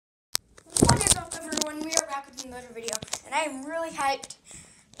everyone, we are back with another video, and I am really hyped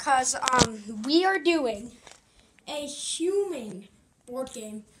because we are doing a human board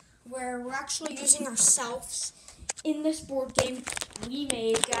game where we're actually using ourselves in this board game we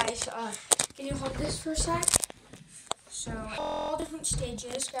made, guys. Can you hold this for a sec? So, all different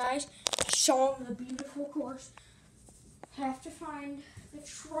stages, guys. Show them the beautiful course. Have to find the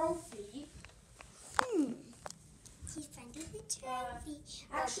trophy. He's finding the trophy.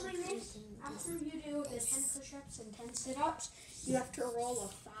 Actually, Miss, after you do the 10 push-ups and 10 sit-ups, you have to roll a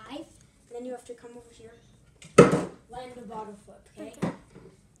 5, and then you have to come over here, land a bottle flip, okay?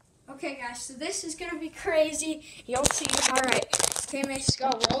 Okay, guys, so this is going to be crazy. You'll see. All right. Okay, Miss, go.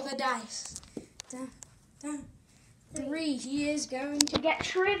 Roll the dice. Dun, dun. 3. He is going to get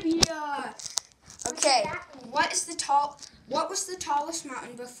trivia. Okay, what was the tallest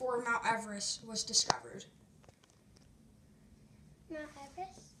mountain before Mount Everest was discovered? Mount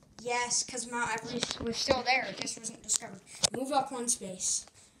Everest? Yes, because Mount Everest was still there. It just wasn't discovered. Move up one space.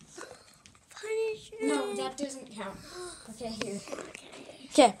 Punishment. No, that doesn't count. Okay, here.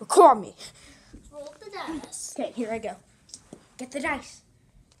 Okay, record me. Roll the dice. Okay, here I go. Get the dice.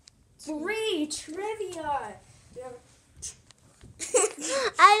 3, trivia.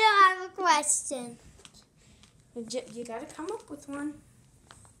 I don't have a question. You gotta come up with one.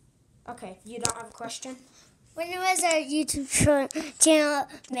 Okay, you don't have a question? When was our YouTube channel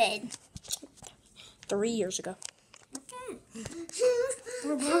made? 3 years ago. Okay.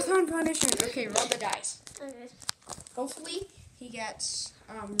 We're both on punishment. Okay, roll the dice. Okay. Hopefully, he gets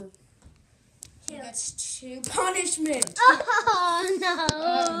 2 punishment. Oh,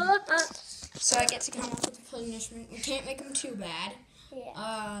 no. So I get to come up with a punishment. We can't make them too bad.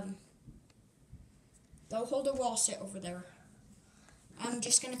 Yeah. They'll hold a wall sit over there. I'm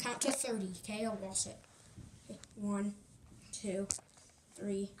just going to count to 30, okay? A wall sit. 1, 2,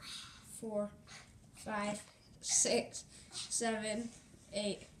 3, 4, 5, 6, 7,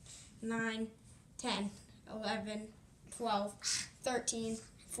 8, 9, 10, 11, 12, 13,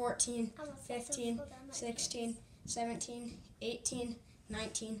 14, 15, 16, 17, 18,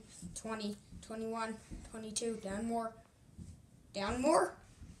 19, 20, 21, 22, down more,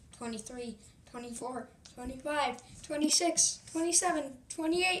 23, 24, 25, 26, 27,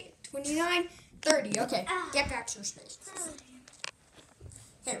 28, 29, 30. Okay, get back to your space.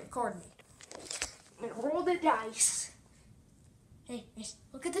 Okay, record me. I'm going to roll the dice. Hey, miss,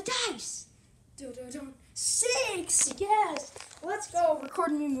 look at the dice. 6, yes. Let's go.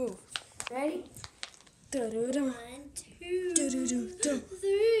 Record me move. Ready? 1, 2,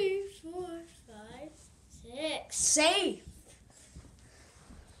 3, 4, 5, 6. Safe.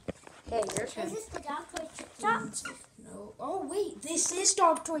 Hey, your turn. Is this the dog toy trick shot? No. Oh, wait. This is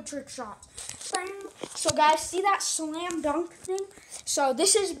dog toy trick shot. So, guys, see that slam dunk thing? So,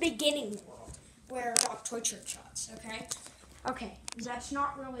 this is beginning world where dog toy trick shots, okay? Okay. That's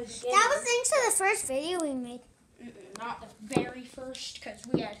not really beginning. That was thanks to the first video we made. Not the very first, because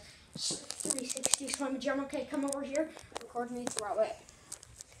we had 360 swim jump. Okay, come over here. Record me throw it.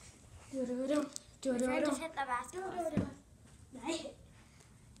 I just hit the basketball.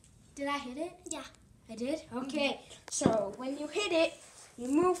 Did I hit it? Yeah. I did? Okay. So, when you hit it, you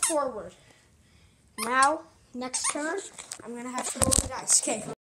move forward. Now, next turn, I'm going to have to roll the dice. Okay.